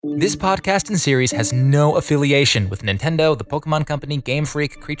This podcast and series has no affiliation with Nintendo, the Pokemon Company, Game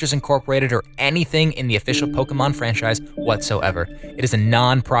Freak, Creatures Incorporated, or anything in the official Pokemon franchise whatsoever. It is a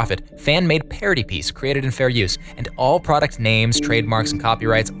non-profit, fan-made parody piece created in fair use, and all product names, trademarks, and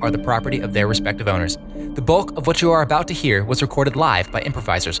copyrights are the property of their respective owners. The bulk of what you are about to hear was recorded live by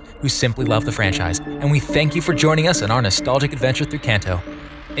improvisers who simply love the franchise, and we thank you for joining us on our nostalgic adventure through Kanto.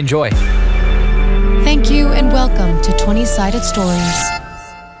 Enjoy. Thank you and welcome to 20-Sided Stories.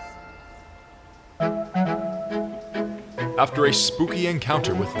 After a spooky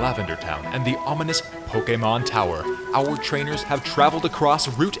encounter with Lavender Town and the ominous Pokemon Tower, our trainers have traveled across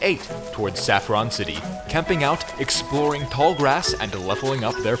Route 8 towards Saffron City, camping out, exploring tall grass, and leveling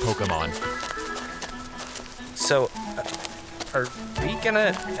up their Pokemon. So, are we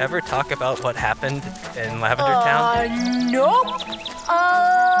gonna ever talk about what happened in Lavender Town? Nope.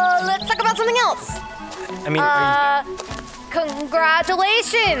 Let's talk about something else. I mean,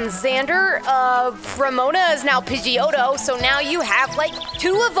 Congratulations, Xander. Ramona is now Pidgeotto, so now you have, like,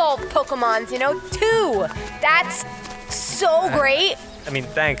 2 evolved Pokemons, you know? 2! That's so great. I mean,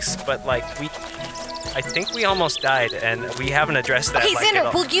 thanks, but, like, I think we almost died, and we haven't addressed that. Okay, like,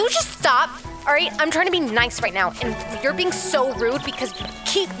 Xander, will you just stop? All right, I'm trying to be nice right now, and you're being so rude because you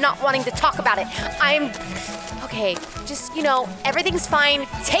keep not wanting to talk about it. Okay, just, everything's fine.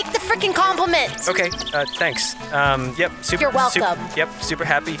 Take the freaking compliment. Okay, thanks. Yep, super. You're welcome. Super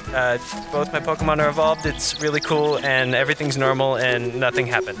happy. Both my Pokemon are evolved. It's really cool, and everything's normal, and nothing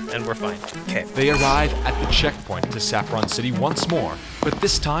happened, and we're fine. Okay. They arrive at the checkpoint to Saffron City once more, but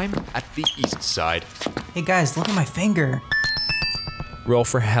this time at the east side. Hey guys, look at my finger. Roll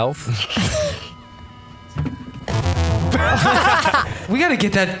for health. We gotta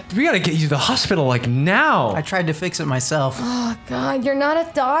get you to the hospital, like, now. I tried to fix it myself. Oh, God, you're not a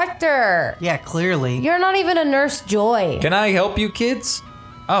doctor. Yeah, clearly. You're not even a Nurse Joy. Can I help you, kids?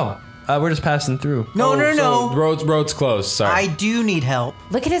 Oh, we're just passing through. No. Road's closed, sorry. I do need help.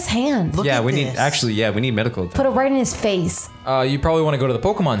 Look at his hand. Look at this. We need medical attention. Put it right in his face. You probably want to go to the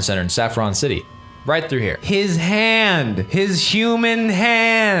Pokemon Center in Saffron City. Right through here. His hand. His human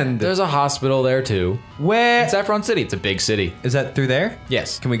hand. There's a hospital there, too. Where? In Saffron City. It's a big city. Is that through there?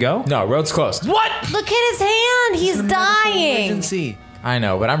 Yes. Can we go? No, road's closed. What? Look at his hand. He's dying. Emergency. I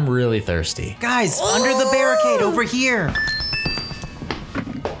know, but I'm really thirsty. Guys, under the barricade, over here.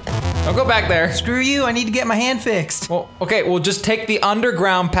 Don't go back there. Screw you, I need to get my hand fixed. Well, okay, we'll just take the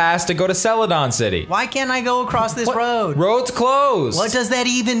underground pass to go to Celadon City. Why can't I go across this road? Road's closed. What does that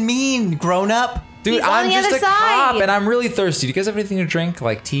even mean, grown up? Dude, He's on I'm the just other a cop, side. and I'm really thirsty. Do you guys have anything to drink,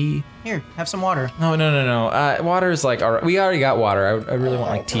 like tea? Here, have some water. No. Water is like, all right. We already got water. I really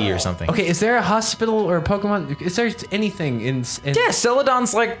want like tea or something. Okay, is there a hospital or a Pokemon? Is there anything in Yeah,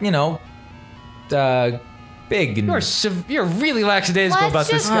 Celadon's like, big. And You're really lackadaisical about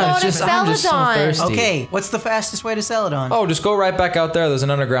this. Let's just go to I'm just so Celadon. thirsty. Okay, what's the fastest way to Celadon? Oh, just go right back out there. There's an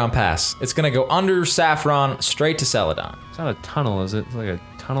underground pass. It's gonna go under Saffron, straight to Celadon. It's not a tunnel, is it? It's like a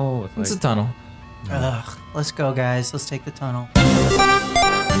tunnel with It's a tunnel. Ugh, let's go, guys. Let's take the tunnel.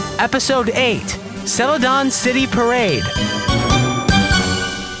 Episode 8, Celadon City Parade.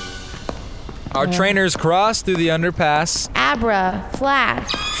 Our trainers crossed through the underpass. Abra,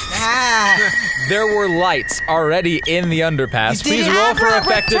 Flash. There were lights already in the underpass. You did Please it. roll for Abra,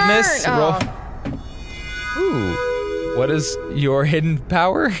 effectiveness. return. Roll. Ooh. What is your hidden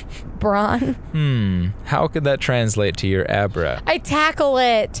power? Brawn. How could that translate to your Abra? I tackle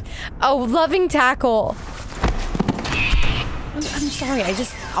it. Oh, loving tackle. I'm sorry.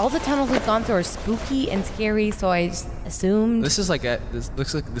 All the tunnels we've gone through are spooky and scary, so I just assumed. This is like this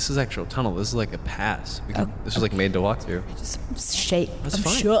is actual tunnel. This is like a pass. This was like made to walk through. I'm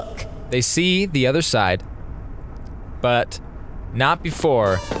fine. shook. They see the other side, but not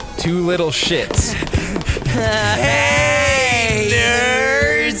before 2 little shits. Hey,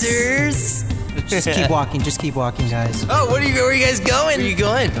 nerds! Just keep walking, guys. Oh, where are you guys going? Where are you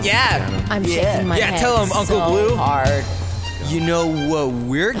going? Yeah. I'm shaking my head. Tell him, Uncle so Blue. Hard. You know what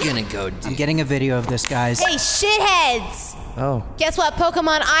we're gonna go do? I'm getting a video of this, guys. Hey, shitheads! Oh. Guess what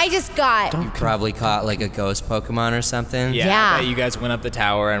Pokemon I just got? You probably caught like a ghost Pokemon or something. Yeah. I bet you guys went up the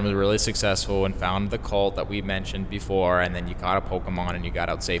tower and was really successful and found the cult that we mentioned before, and then you caught a Pokemon and you got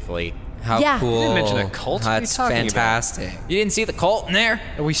out safely. How Yeah. cool. You didn't mention a cult? What are you That's talking about? fantastic. You didn't see the cult in there?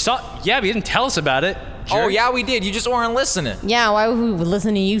 We saw. Yeah, but you didn't tell us about it. Oh, yeah, we did. You just weren't listening. Yeah, why would we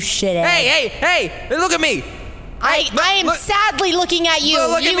listen to you, shithead? Hey, look at me. I am sadly looking at you,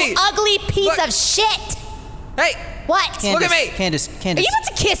 Look at you me. ugly piece Look. of shit! Hey, What? Look at me. Candace. Are you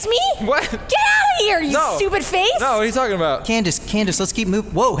about to kiss me? What? Get out of here, you No. stupid face! No, what are you talking about? Candace, let's keep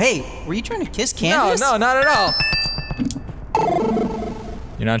moving. Whoa, hey, were you trying to kiss Candace? No, not at all.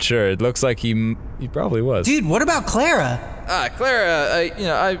 You're not sure. It looks like he probably was. Dude, what about Clara? Clara,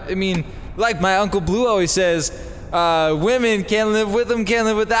 I mean, like my Uncle Blue always says, women can't live with them, can't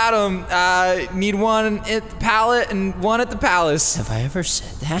live without them. Need one at the pallet and one at the palace. Have I ever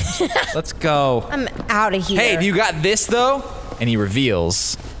said that? Let's go. I'm out of here. Hey, do you got this though? And he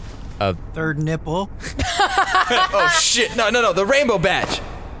reveals a... Third nipple. Oh shit, no, the rainbow badge.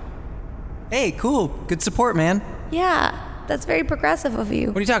 Hey, cool. Good support, man. Yeah, that's very progressive of you.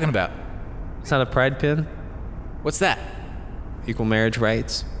 What are you talking about? It's not a pride pin. What's that? Equal marriage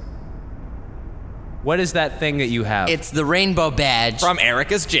rights. What is that thing that you have? It's the rainbow badge From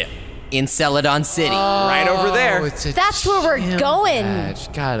Erica's gym. in Celadon City. Right over there. That's where we're going.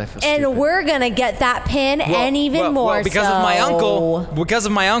 Badge. God, I feel And stupid. we're gonna get that pin and even more because so. of my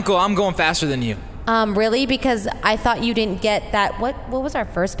uncle, I'm going faster than you. Really? Because I thought you didn't get that. What was our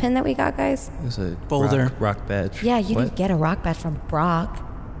first pin that we got, guys? It was a Boulder. rock badge. Yeah, you What? didn't get a rock badge from Brock.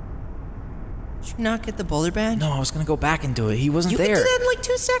 Did you not get the boulder badge? No, I was gonna go back and do it. He wasn't You there. can do that in like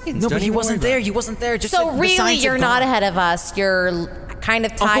 2 seconds. No, Don't but he even wasn't worry there. about He wasn't there. Just So the really, signs you're had not gone. ahead of us. You're kind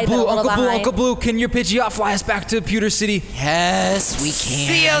of tied Uncle a little behind. Uncle Blue, can your Pidgeot fly us back to Pewter City? it. Yes, we can.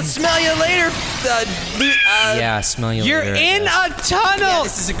 See ya, smell you later. Yeah, smell you You're later. in a tunnel. Yeah,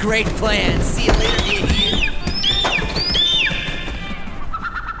 this is a great plan. See you later, idiot.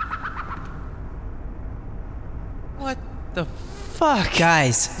 What the fuck?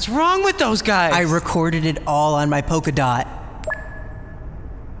 Guys, What's wrong with those guys? I recorded it all on my polka dot.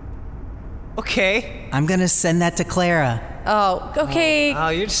 Okay. I'm gonna send that to Clara. Oh, okay. Oh,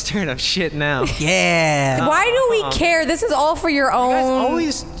 you're just stirring up shit now. Yeah. Why do we care? This is all for your own. You guys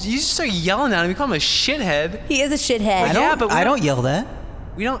always, you just start yelling at him. You call him a shithead. He is a shithead. I don't, Yeah, but we I don't- don't yell that.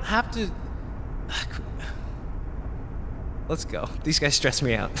 We don't have to. Let's go. These guys stress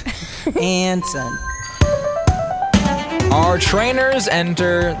me out. And send. Our trainers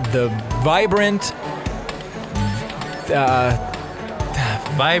enter the vibrant,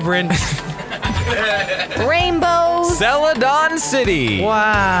 Vibrant. Rainbows. Celadon City.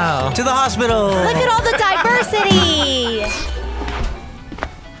 Wow. To the hospital. Look at all the diversity.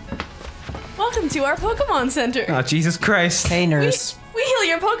 Welcome to our Pokemon Center. Oh, Jesus Christ. Hey, nurse. We heal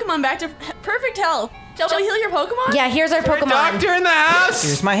your Pokemon back to perfect health. Shall we heal your Pokemon? Yeah, here's our Pokemon. Doctor in the house.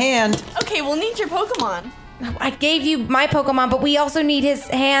 Here's my hand. Okay, we'll need your Pokemon. I gave you my Pokemon, but we also need his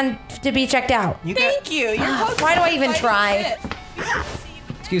hand to be checked out. You got. Thank you. Your Pokemon. Why do I even try?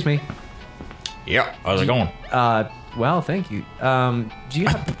 Excuse me. Yeah, how's it going? Well, thank you. Do you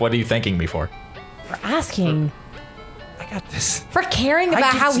have? What are you thanking me for? For asking. I got this. For caring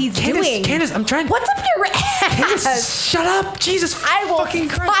about how he's doing. Candace, I'm trying. What's up your ass? Shut up, Jesus! I will fucking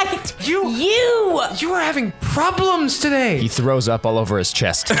Christ. fight you. You are having problems today. He throws up all over his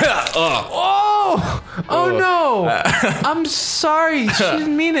chest. Oh no! I'm sorry. She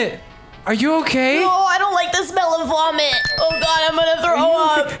didn't mean it. Are you okay? Oh, I don't like the smell of vomit. Oh God, I'm gonna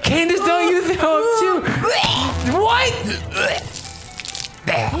throw up. Candace, don't you throw up too? What?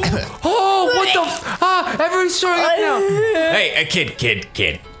 Oh, what the? Everybody's throwing up now. Hey,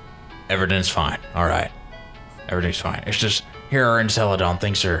 kid. Everything's fine. All right. Everything's fine. It's just here in Celadon,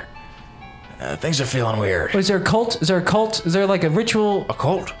 things are feeling weird. Is there a cult? Is there a cult? Is there like a ritual? A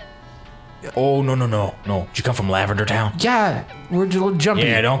cult? Oh, no. Did you come from Lavender Town? Yeah, we're a little jumpy.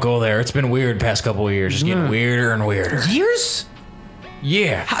 Yeah, don't go there. It's been weird past couple of years. It's getting weirder and weirder. Years?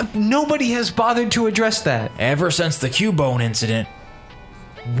 Yeah. Nobody has bothered to address that. Ever since the Cubone incident.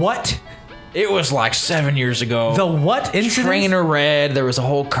 What? It was like 7 years ago. The what incident? Trainer Red. There was a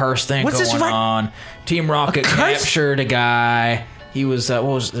whole curse thing What's this going right- on. Team Rocket curse? captured a guy. He was what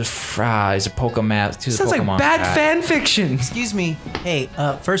was this? He's a Pokemon. Sounds like bad fan fiction. Excuse me. Hey,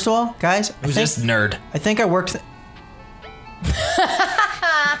 first of all, guys, Who's this nerd? I think I worked.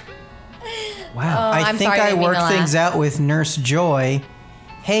 Wow. I I'm think sorry, I I didn't mean worked to things out with Nurse Joy.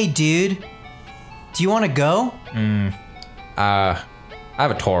 Hey, dude, do you want to go? I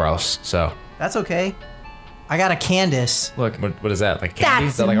have a Tauros, so. That's okay. I got a Candace. Look, what is that? Like candy?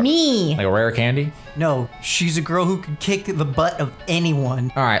 That's Is that like me. like a rare candy? No, she's a girl who can kick the butt of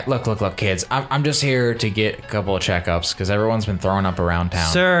anyone. All right, look, kids. I'm just here to get a couple of checkups because everyone's been throwing up around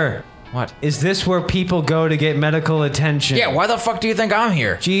town. Sir, What? is this where people go to get medical attention? Yeah, why the fuck do you think I'm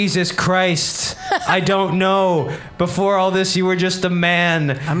here? Jesus Christ. I don't know. Before all this, you were just a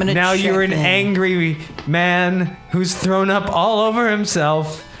man. I'm gonna now you're an check in. angry man who's thrown up all over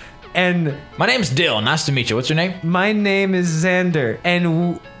himself. And My name's Dill. Nice to meet you. What's your name? my name is Xander.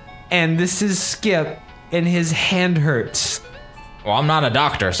 And this is Skip. And his hand hurts. Well, I'm not a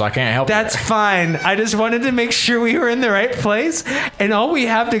doctor, so I can't help That's fine. I just wanted to make sure we were in the right place. And all we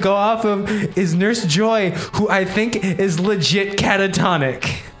have to go off of is Nurse Joy, who I think is legit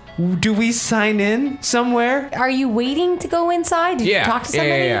catatonic. Do we sign in somewhere? Are you waiting to go inside? Did you talk to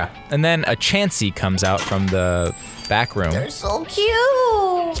somebody? Yeah. And then a Chansey comes out from the back room. They're so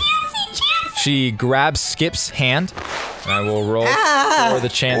cute. She grabs Skip's hand, and I will roll for the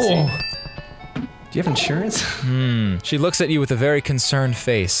Chansey. Oh. Do you have insurance? She looks at you with a very concerned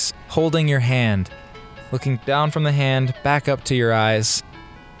face, holding your hand, looking down from the hand, back up to your eyes.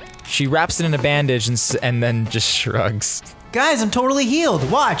 She wraps it in a bandage and then just shrugs. Guys, I'm totally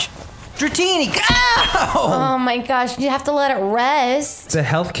healed. Watch. Dratini, go! Oh my gosh, you have to let it rest. The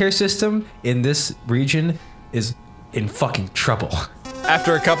healthcare system in this region is in fucking trouble.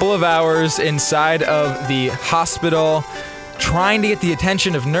 After a couple of hours inside of the hospital, trying to get the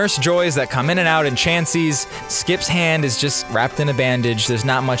attention of Nurse Joys that come in and out in Chanseys, Skip's hand is just wrapped in a bandage. There's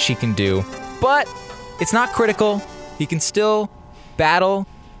not much he can do. But it's not critical. He can still battle.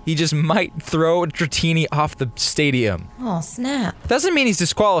 He just might throw Dratini off the stadium. Oh, snap. Doesn't mean he's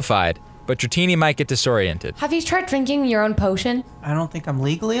disqualified, but Dratini might get disoriented. Have you tried drinking your own potion? I don't think I'm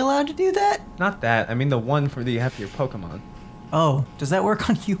legally allowed to do that. Not that. I mean the one for the happier Pokemon. Oh, does that work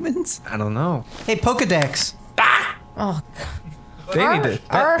on humans? I don't know. Hey, Pokedex. Oh, They need to.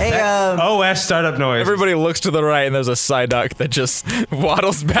 Hey, OS startup noise. Everybody looks to the right, and there's a Psyduck that just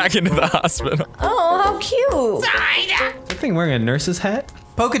waddles back into the hospital. Oh, how cute. Is that thing wearing a nurse's hat?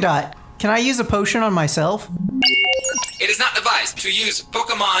 Polkadot, can I use a potion on myself? It is not advised to use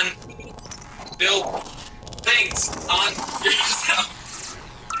Pokemon build things on yourself.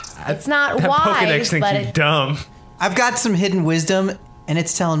 It's not That wise, Pokedex thinks but you're dumb. I've got some hidden wisdom, and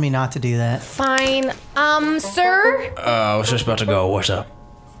it's telling me not to do that. Fine. Sir? I was just about to go. What's up?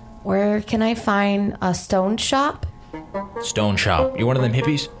 Where can I find a stone shop? Stone shop. You one of them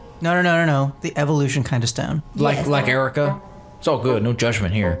hippies? No. The evolution kind of stone. Like Erica? It's all good. No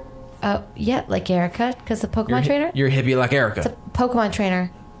judgment here. Yeah, like Erica, because the Pokemon trainer? You're a hippie like It's Erica. a Pokemon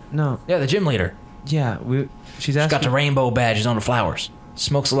trainer. No. Yeah, the gym leader. Yeah, she's She's asking. got the rainbow badges on the flowers.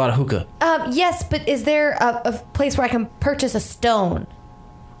 Smokes a lot of hookah. Yes, but is there a place where I can purchase a stone?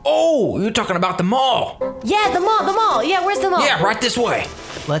 Oh, you're talking about the mall. Yeah, the mall. Yeah, where's the mall? Yeah, right this way.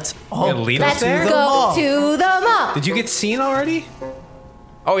 Let's gonna all lead us Let's there? go to the mall. Did you get seen already?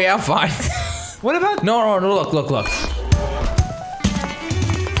 Oh yeah, I'm fine. What about? No, look.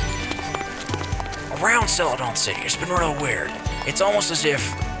 Around Celadon City, it's been real weird. It's almost as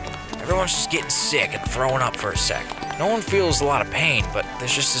if everyone's just getting sick and throwing up for a sec. No one feels a lot of pain, but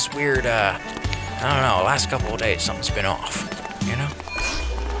there's just this weird, I don't know, last couple of days something's been off, you know?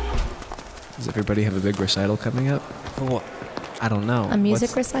 Does everybody have a big recital coming up? For what? I don't know. A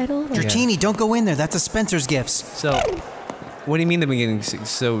music recital? Dratini, don't go in there. That's a Spencer's Gifts. So, what do you mean they've been getting sick?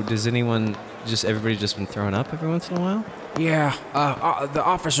 So, does everybody just been throwing up every once in a while? Yeah, the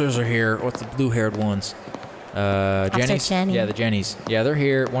officers are here. What's the blue-haired ones? Jenny's? Jenny. Yeah, the Jennies. Yeah, they're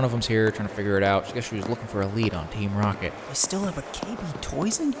here. One of them's here trying to figure it out. I guess she was looking for a lead on Team Rocket. They still have a KB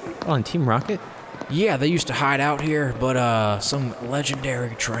Toys in here? Oh, on Team Rocket? Yeah, they used to hide out here, but some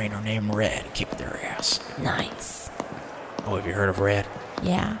legendary trainer named Red kicked their ass. Nice. Oh, have you heard of Red?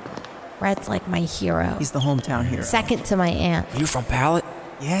 Yeah. Red's like my hero. He's the hometown hero. Second to my aunt. You from Pallet?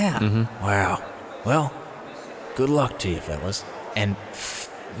 Yeah. Mm-hmm. Wow. Well, good luck to you, fellas. And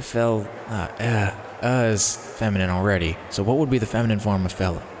is feminine already. So what would be the feminine form of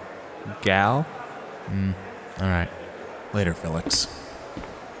fella? Gal? All right. Later, Felix.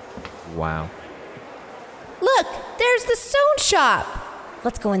 Wow. Look, there's the stone shop.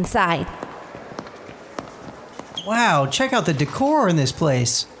 Let's go inside. Wow, check out the decor in this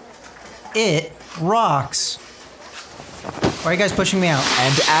place. It rocks. Why are you guys pushing me out?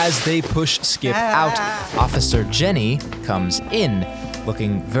 And as they push Skip out, Officer Jenny comes in,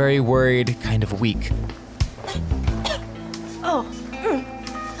 looking very worried, kind of weak. Oh,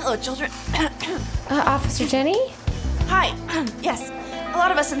 hello, children. Officer Jenny? Hi. Yes, a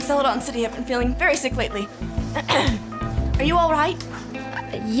lot of us in Celadon City have been feeling very sick lately. Are you all right?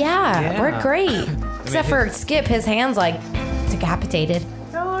 Yeah, we're great. Except for Skip, his hand's like decapitated.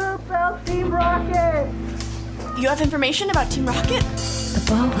 Tell her about Team Rocket. You have information about Team Rocket? The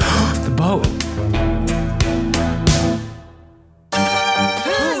boat. The boat.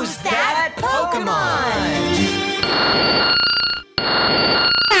 Who's that Pokemon?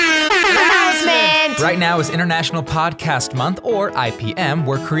 Right now is International Podcast Month, or IPM,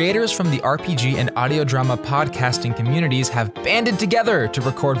 where creators from the RPG and audio drama podcasting communities have banded together to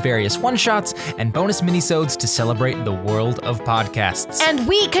record various one-shots and bonus minisodes to celebrate the world of podcasts. And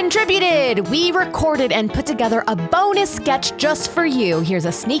we contributed! We recorded and put together a bonus sketch just for you. Here's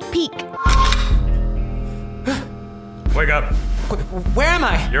a sneak peek. Wake up. Where am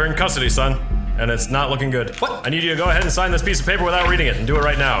I? You're in custody, son. And it's not looking good. What? I need you to go ahead and sign this piece of paper without reading it, and do it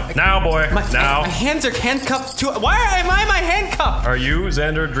right now. Now, boy. Now. My hands are handcuffed to... Why am I handcuffed? Are you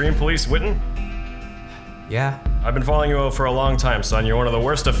Xander Dream Police Witten? Yeah. I've been following you for a long time, son. You're one of the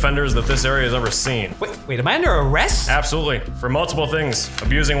worst offenders that this area has ever seen. Wait, am I under arrest? Absolutely. For multiple things.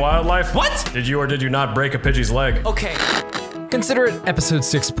 Abusing wildlife. What? Did you or did you not break a Pidgey's leg? Okay. Consider it episode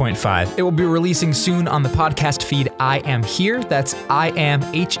 6.5. It will be releasing soon on the podcast feed I Am Here. That's I Am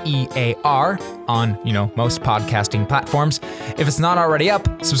HEAR on, most podcasting platforms. If it's not already up,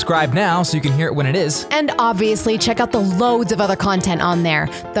 subscribe now so you can hear it when it is. And obviously, check out the loads of other content on there,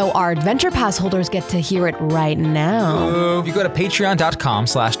 though our Adventure Pass holders get to hear it right now. If you go to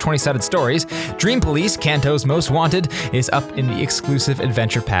patreon.com/20sided stories, Dream Police, Kanto's Most Wanted, is up in the exclusive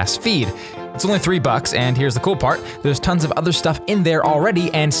Adventure Pass feed. It's only $3, and here's the cool part. There's tons of other stuff in there already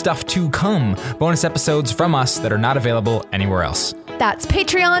and stuff to come. Bonus episodes from us that are not available anywhere else. That's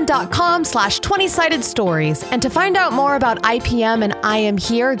patreon.com/20sided stories. And to find out more about IPM and I Am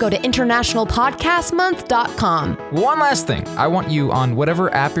Here, go to internationalpodcastmonth.com. One last thing. I want you on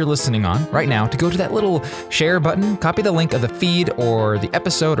whatever app you're listening on right now to go to that little share button, copy the link of the feed or the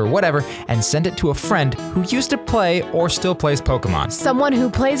episode or whatever, and send it to a friend who used to play or still plays Pokemon. Someone who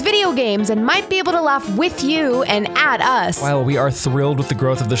plays video games and might be able to laugh with you and at us. While we are thrilled with the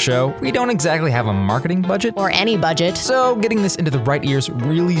growth of the show, we don't exactly have a marketing budget. Or any budget. So getting this into the right ears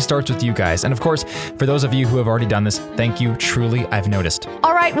really starts with you guys. And of course, for those of you who have already done this, thank you. Truly, I've noticed.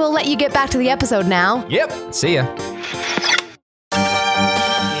 All right, we'll let you get back to the episode now. Yep. See ya.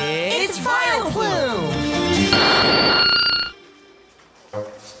 It's Vileplume!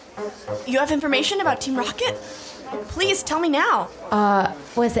 You have information about Team Rocket? Please tell me now.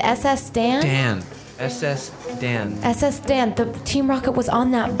 Was it SS Dan? Dan. SS Dan. SS Dan. The Team Rocket was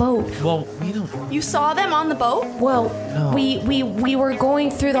on that boat. Well, we don't... You saw them on the boat? Well, No. we were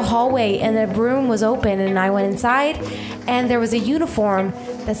going through the hallway and the room was open and I went inside and there was a uniform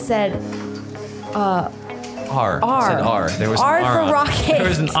that said R. R. It said R. There was R an R for on, Rocket. There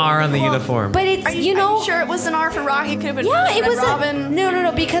was an R on the uniform. But it's, Are you sure it was an R for Rocket? Could have been Yeah, it Red was Robin.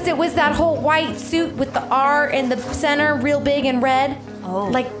 No, because it was that whole white suit with the R in the center, real big and red. Oh.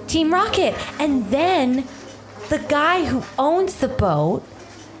 Like Team Rocket. And then the guy who owns the boat,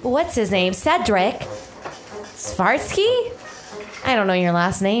 what's his name? Cedric Svartsky? I don't know your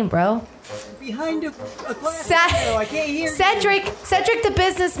last name, bro. Behind a glass window, I can't hear Cedric the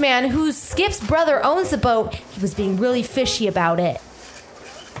businessman whose Skip's brother owns the boat, he was being really fishy about it.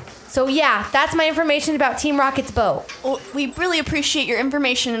 So yeah, that's my information about Team Rocket's boat. Well, we really appreciate your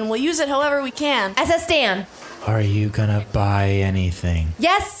information and we'll use it however we can. SS Dan. Are you gonna buy anything?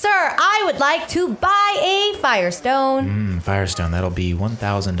 Yes, sir. I would like to buy a Firestone. Firestone, that'll be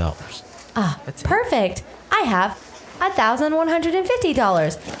 $1,000. Ah, perfect. I have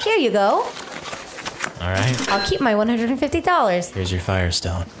 $1,150. Here you go. Alright, I'll keep my $150. here's your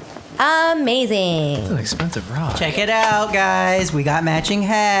Firestone. Amazing. It's an expensive rock. Check it out, guys. We got matching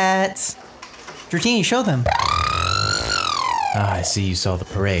hats. Dratini, show them. Ah, I see you saw the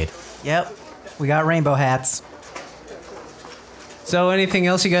parade. Yep. We got rainbow hats. So anything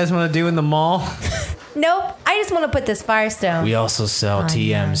else you guys want to do in the mall? Nope. I just want to put this Firestone. We also sell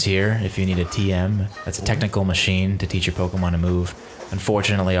TMs here, if you need a TM. That's a technical machine to teach your Pokemon to move.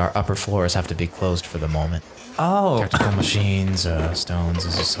 Unfortunately, our upper floors have to be closed for the moment. Oh. Technical machines, stones,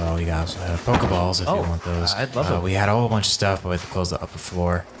 as you saw. We also have Pokeballs if you want those. I'd love them. We had a whole bunch of stuff, but we had to close the upper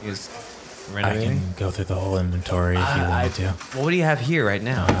floor. I can go through the whole inventory if you wanted to. Well, what do you have here right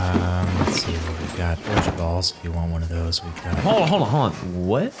now? Let's see what we've got. Ultra Balls, if you want one of those. We've got Hold on.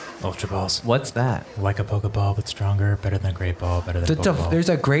 What? Ultra Balls. What's that? Like a Pokeball, but stronger. Better than a Great Ball. Better than a Pokeball. There's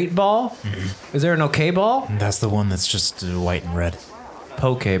a Great Ball? Is there an OK Ball? That's the one that's just white and red.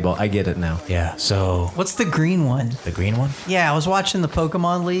 Pokeball. I get it now. Yeah, so... What's the green one? The green one? Yeah, I was watching the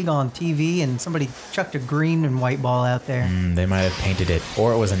Pokemon League on TV and somebody chucked a green and white ball out there. They might have painted it.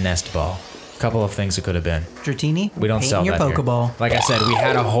 Or it was a nest ball. Couple of things it could have been. Dratini, We don't sell your that here. Pokeball. Like I said, we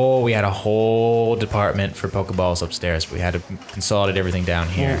had a whole department for Pokeballs upstairs. We had to consolidate everything down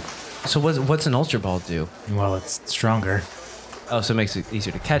here. So what's an Ultra Ball do? Well, it's stronger. Oh, so it makes it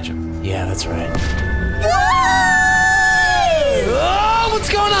easier to catch them. Yeah, that's right. Oh, what's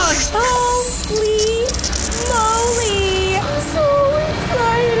going on? Holy moly! I'm so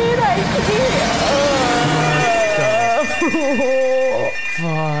excited. I can't.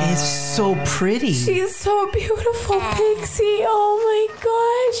 so pretty. She's so beautiful, Pixie. Oh my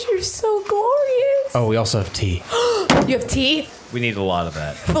gosh, you're so glorious. Oh, we also have tea. You have tea? We need a lot of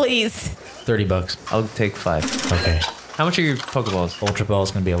that. Please. $30. I'll take 5. Okay. How much are your Pokeballs? Ultra Ball is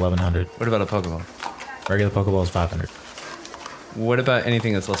gonna be 1,100. What about a Pokeball? Regular Pokeball is 500. What about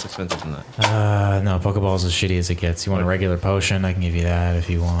anything that's less expensive than that? No, Pokeball's as shitty as it gets. You want a regular potion? I can give you that if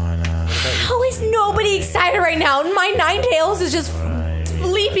you want. How is nobody excited right now? My Ninetales is just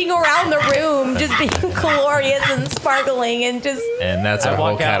leaping around the room, just being glorious and sparkling and just... And that's our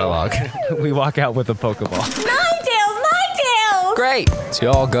whole catalog. We walk out with a Pokeball. Ninetales! Great! So you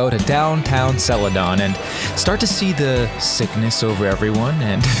all go to downtown Celadon and start to see the sickness over everyone.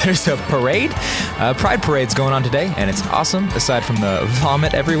 And there's a parade. Pride Parade's going on today, and it's awesome. Aside from the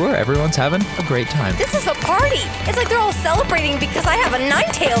vomit everywhere, everyone's having a great time. This is a party. It's like they're all celebrating because I have a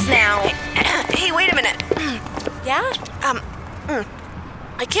Ninetales now. Hey, wait a minute. Yeah?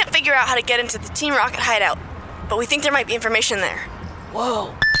 I can't figure out how to get into the Team Rocket hideout, but we think there might be information there.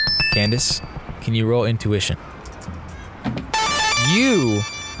 Whoa. Candace, can you roll intuition? You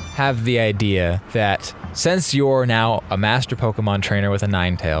have the idea that since you're now a master Pokemon trainer with a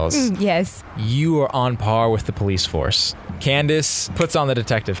Ninetales, yes, you are on par with the police force. Candace puts on the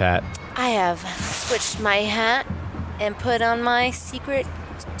detective hat. I have switched my hat and put on my secret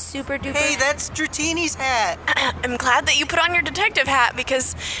super duper. Hey, that's Dratini's hat. I'm glad that you put on your detective hat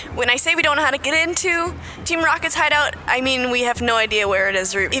because when I say we don't know how to get into Team Rocket's hideout, I mean we have no idea where it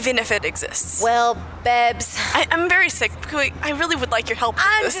is or even if it exists. Well, Bebs, I'm very sick. I really would like your help with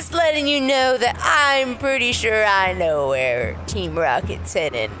I'm this. just letting you know that I'm pretty sure I know where Team Rocket's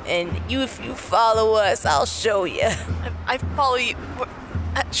heading, and if you follow us, I'll show you. I follow you.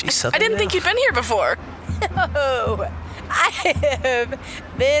 I didn't think you'd been here before. No, I have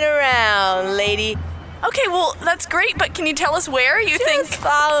been around, lady. Okay, well, that's great, but can you tell us where you think? Just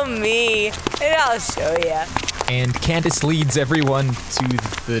follow me, and I'll show you. And Candace leads everyone to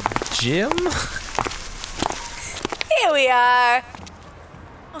the gym? Here we are.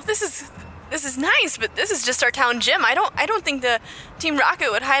 Oh, this is nice, but this is just our town gym. I don't think the Team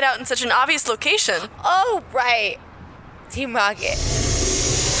Rocket would hide out in such an obvious location. Oh, right. Team Rocket.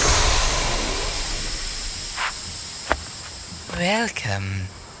 Welcome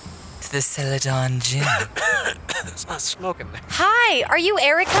to the Celadon gym. It's not smoking there. Hi, are you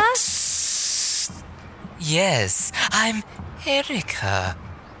Erica? Yes, I'm Erica,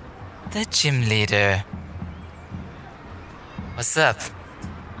 the gym leader. What's up?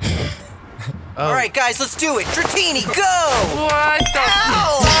 All right, guys, let's do it. Dratini, go! What the?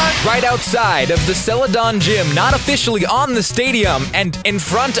 Right outside of the Celadon gym, not officially on the stadium, and in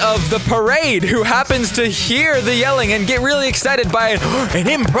front of the parade, who happens to hear the yelling and get really excited by an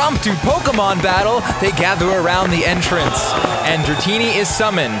impromptu Pokemon battle, they gather around the entrance. And Dratini is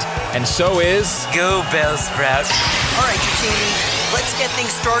summoned, and so is... Go, Bellsprout. All right, Dratini, let's get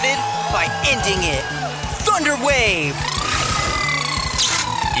things started by ending it. Thunder Wave!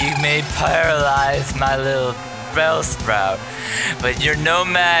 You may paralyze my little Bellsprout, but you're no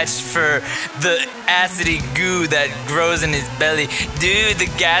match for the acidy goo that grows in his belly. Do the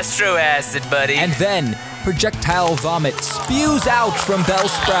gastro acid, buddy. And then, projectile vomit spews out from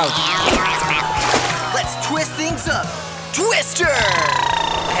Bellsprout. Let's twist things up. Twister!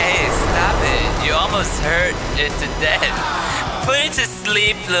 Hey, stop it. You almost hurt it to death. Put it to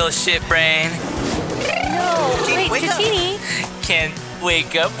sleep, little shit brain. No, Dratini, wait, wake up. Dratini. Can't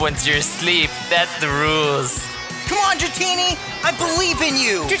wake up once you're asleep. That's the rules. Come on, Dratini! I believe in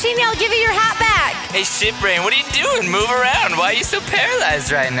you! Dratini, I'll give you your hat back. Hey, shitbrain, what are you doing? Move around. Why are you so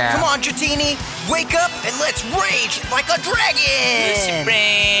paralyzed right now? Come on, Dratini! Wake up and let's rage like a dragon!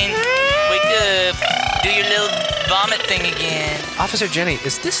 Shitbrain, wake up. Do your little vomit thing again. Officer Jenny,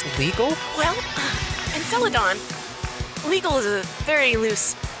 is this legal? Well, in Celadon, legal is a very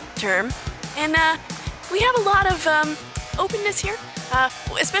loose term, and we have a lot of openness here,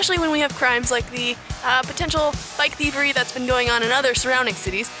 especially when we have crimes like the potential bike thievery that's been going on in other surrounding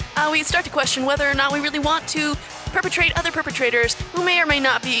cities. We start to question whether or not we really want to perpetrate other perpetrators who may or may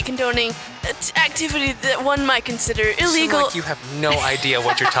not be condoning activity that one might consider illegal. You seem like you have no idea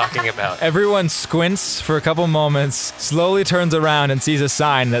what you're talking about. Everyone squints for a couple moments, slowly turns around and sees a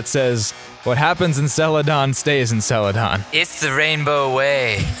sign that says, "What happens in Celadon stays in Celadon." It's the Rainbow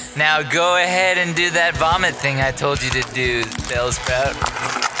Way. Now go ahead and do that vomit thing I told you to do, Bellsprout.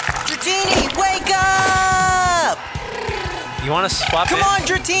 Dratini, wake up! You want to swap Come it? on,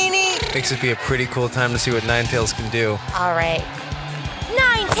 Dratini! Thinks it'd be a pretty cool time to see what Ninetales can do. All right.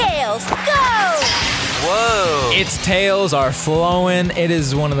 Ninetales, go! Whoa! Its tails are flowing. It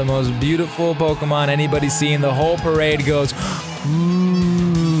is one of the most beautiful Pokemon anybody's seen. The whole parade goes,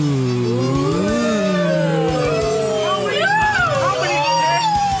 ooh.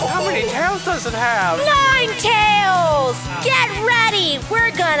 does it have? Ninetales! Get ready!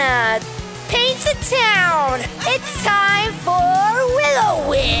 We're gonna paint the town! It's time for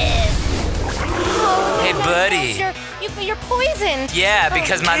Will-O-Wisp! Oh, Hey, no, buddy. You're poisoned. Yeah,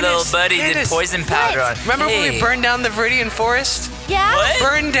 because my little buddy did poison powder on. Remember when we Hey. burned down the Viridian Forest? Yeah? What?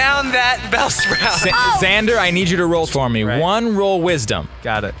 Burned down that Bellsprout. Xander, I need you to roll for me. One roll wisdom.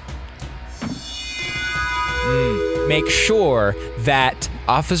 Got it. Make sure that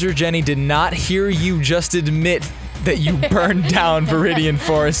Officer Jenny did not hear you just admit that you burned down Viridian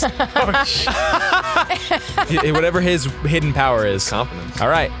Forest. Whatever his hidden power is. Confidence. All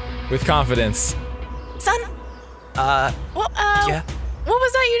right, with confidence. Son? Yeah. What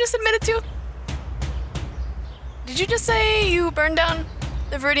was that you just admitted to? Did you just say you burned down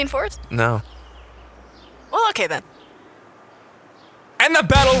the Viridian Forest? No. Well, okay then. And the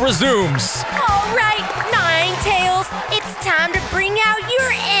battle resumes. All right, Ninetales, it's time to bring out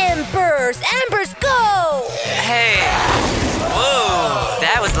your embers. Embers, go! Hey. Whoa.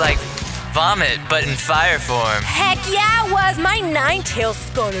 That was like vomit, but in fire form. Heck yeah, it was. My Ninetales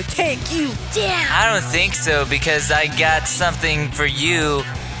is gonna take you down. I don't think so because I got something for you.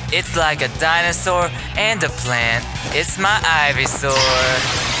 It's like a dinosaur and a plant. It's my Ivysaur.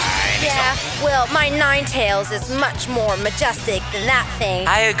 Yeah, well, my Ninetales is much more majestic than that thing.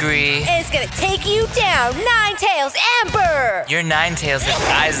 I agree. It's gonna take you down, Ninetales Amber! Your Ninetales has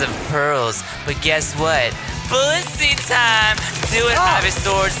eyes of pearls, but guess what? Bullet seed time! Do it,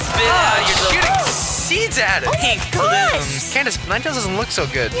 Ivysaur. Spit out your little Shooting seeds at it. pink blooms. Candace, Ninetales doesn't look so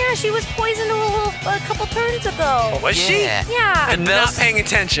good. Yeah, she was poisoned a couple turns ago. Was she? Yeah. I'm not paying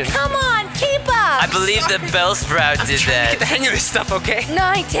attention. Come on, keep up! I believe the Bellsprout did Get the that. hang of this stuff, okay?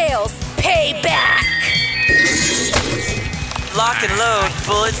 Ninetales, payback! Lock and load.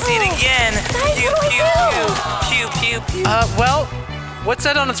 Bullet seed again. Pew, pew, pew. Pew, pew, pew. Well, what's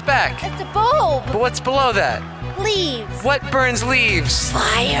that on its back? It's a bulb. But what's below that? Leaves. What burns leaves?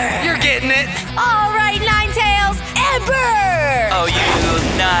 Fire. You're getting it. All right, Ninetales, Amber! Oh, you will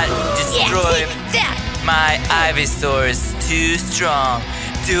not destroy that. my Ivysaur is too strong.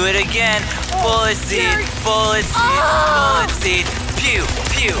 Do it again. Bullet seed. Bullet seed. Bullet seed. Pew,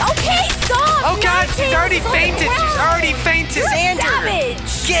 pew. Okay, stop! Oh God, she's Ninetales already is on the fainted. She's ground. already fainted. You're Xander,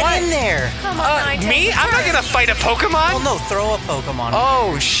 savage. Get in there. Come on, Ninetales. Me? I'm not gonna fight a Pokemon. Well, no, throw a Pokemon.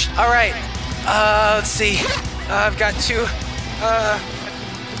 Oh, all right. Let's see. I've got two.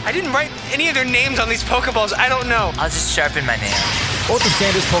 I didn't write any of their names on these Pokeballs. I don't know. I'll just sharpen my nail. Both of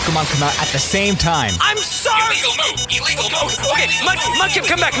Xander's Pokemon come out at the same time. I'm sorry. Illegal move! Illegal move! Okay, Mudkip,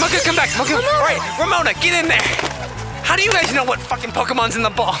 come back. Mudkip, come back. Mudkip. All right, Ramona, get in there. How do you guys know what fucking Pokemon's in the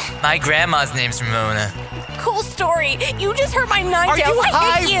ball? My grandma's name's Ramona. Cool story. You just hurt my Ninetales. Are you I hate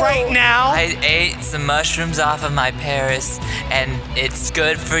high you. right now? I ate some mushrooms off of my Paris, and it's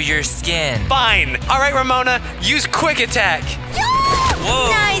good for your skin. Fine. All right, Ramona, use Quick Attack.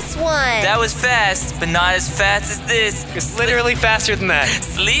 Whoa. Nice one. That was fast, but not as fast as this. It's literally faster than that.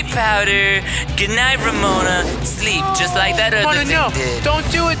 Sleep powder. Good night, Ramona. Sleep just like that other Ramona, thing no. did. Don't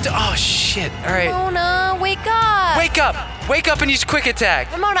do it. Oh, shit. All right. Ramona, wake up. Wake up. Wake up and use Quick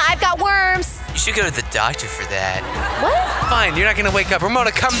Attack. Ramona, I've got worms. You should go to the doctor for that. What? Fine, you're not gonna wake up.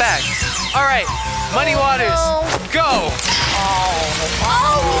 Ramona, come back. All right, Muddy Waters, go.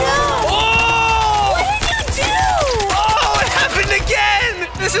 Oh no! Oh! What did you do? Oh, it happened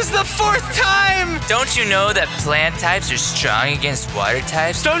again! This is the fourth time! Don't you know that plant types are strong against water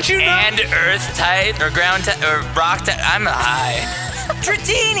types? Don't you know? And earth type, or ground type, or rock type. I'm high.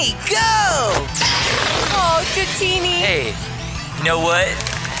 Dratini, go! Oh, Dratini. Hey, you know what?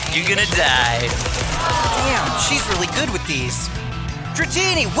 You're gonna die. Damn, she's really good with these.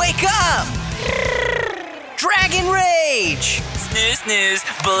 Dratini, wake up! Dragon Rage! Snooze, snooze,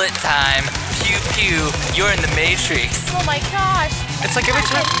 bullet time. Pew, pew. You're in the Matrix. Oh my gosh. It's like every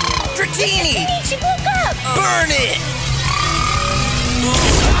time. Dratini! She woke up. Burn it!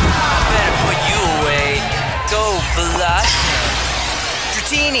 I better put you away. Go, Blossom.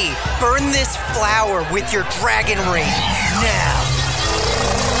 Dratini, burn this flower with your Dragon Rage now!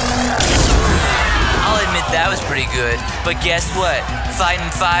 I'll admit that was pretty good, but guess what? Fighting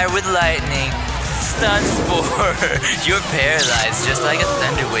fire with lightning. Stun Spore. You're paralyzed just like a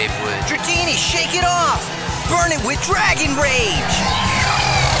thunder wave would. Dratini, shake it off! Burn it with Dragon Rage!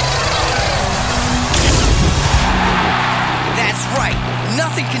 That's right!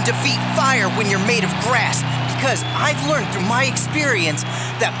 Nothing can defeat fire when you're made of grass, because I've learned through my experience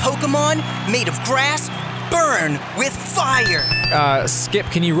that Pokemon made of grass burn with fire! Skip,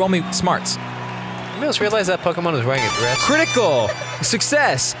 can you roll me smarts? I just realized that Pokemon was wearing a dress. Critical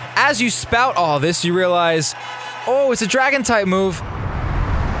success. As you spout all this, you realize, oh, it's a dragon type move.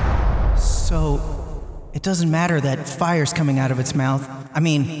 So So, it doesn't matter that fire's coming out of its mouth. I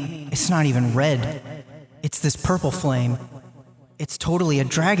mean, it's not even red. It's this purple flame. It's totally a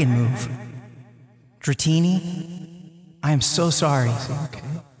dragon move. Dratini, I am so sorry.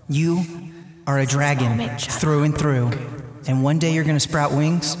 You are a dragon through and through. And one day you're gonna sprout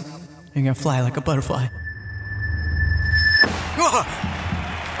wings, and you're gonna fly like a butterfly.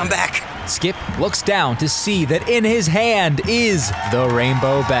 I'm back. Skip looks down to see that in his hand is the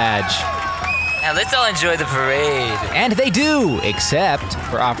rainbow badge. Now let's all enjoy the parade. And they do, except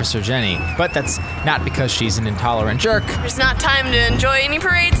for Officer Jenny. But that's not because she's an intolerant jerk. There's not time to enjoy any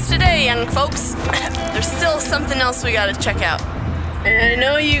parades today, young folks. There's still something else we gotta check out. And I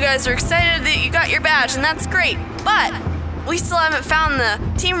know you guys are excited that you got your badge, and that's great, but we still haven't found the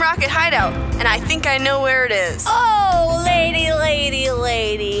Team Rocket hideout, and I think I know where it is. Oh, lady,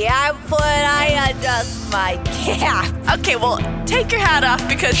 I adjust my cap. Okay, well, take your hat off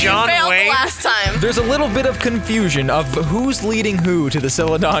because John you failed Wayne? the last time. There's a little bit of confusion of who's leading who to the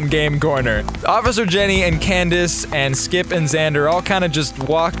Celadon game corner. Officer Jenny and Candace and Skip and Xander all kind of just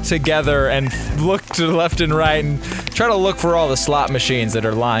walk together and look to the left and right and try to look for all the slot machines that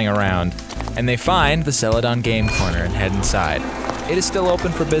are lying around. And they find the Celadon game corner and head inside. It is still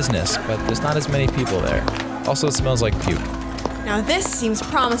open for business, but there's not as many people there. Also, it smells like puke. Now this seems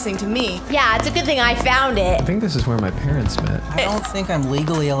promising to me. Yeah, it's a good thing I found it. I think this is where my parents met. I don't think I'm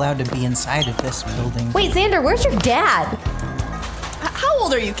legally allowed to be inside of this building. Wait, Xander, where's your dad? How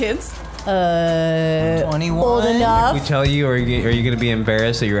old are you kids? 21. Old enough. If we tell you, are you going to be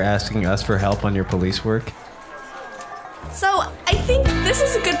embarrassed that you're asking us for help on your police work? So I think this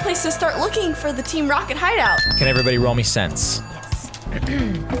is a good place to start looking for the Team Rocket hideout. Can everybody roll me sense? Yes.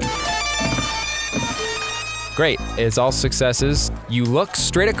 Great, it's all successes. You look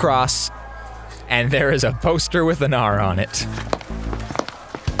straight across, and there is a poster with an R on it.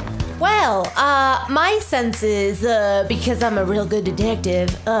 Well, my sense is, because I'm a real good detective,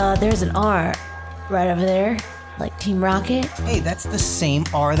 there's an R right over there, like Team Rocket. Hey, that's the same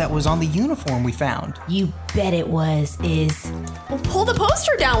R that was on the uniform we found. You bet it was, Iz. Well, pull the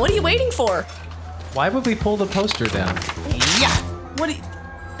poster down. What are you waiting for? Why would we pull the poster down? Yeah. What are you...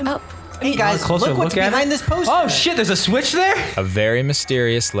 Hey guys, look what's behind this poster. Oh shit, there's a switch there? A very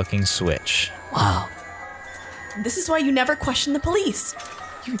mysterious looking switch. Wow. This is why you never question the police.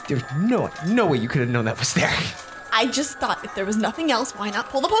 There's no way you could have known that was there. I just thought if there was nothing else, why not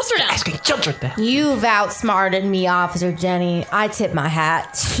pull the poster down? Asking children that. You've outsmarted me, Officer Jenny. I tip my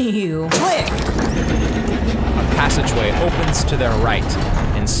hat to you. Click! A passageway opens to their right,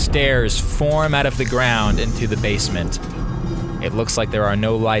 and stairs form out of the ground into the basement. It looks like there are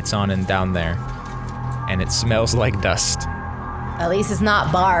no lights on and down there, and it smells like dust. At least it's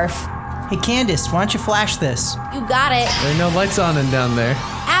not barf. Hey Candace, why don't you flash this? You got it. There are no lights on and down there.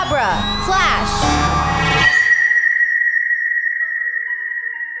 Abra, flash.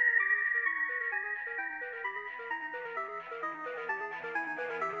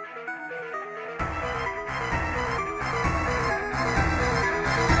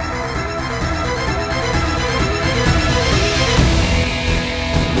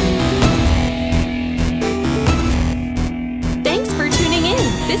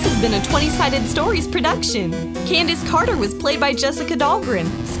 This has been a 20-Sided Stories production. Candace Carter was played by Jessica Dahlgren,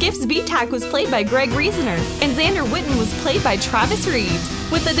 Skips B-Tac was played by Greg Reasoner, and Xander Witten was played by Travis Reeves,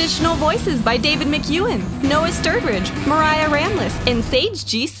 with additional voices by David McEwen, Noah Sturdridge, Mariah Ramlis, and Sage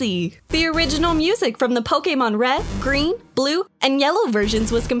GC. The original music from the Pokemon Red, Green, Blue, and Yellow versions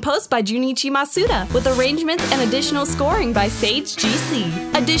was composed by Junichi Masuda, with arrangements and additional scoring by Sage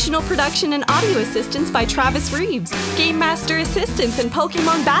GC. Additional production and audio assistance by Travis Reeves. Game Master assistance and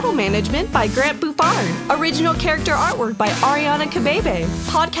Pokemon Battle Management by Grant Buffard. Original character artwork by Ariana Kabebe.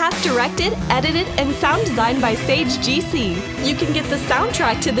 Podcast directed, edited, and sound designed by Sage GC. You can get the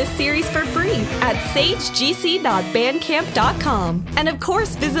soundtrack to this series for free at sagegc.bandcamp.com. And of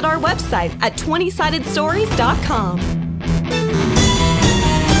course, visit our website at 20sidedstories.com.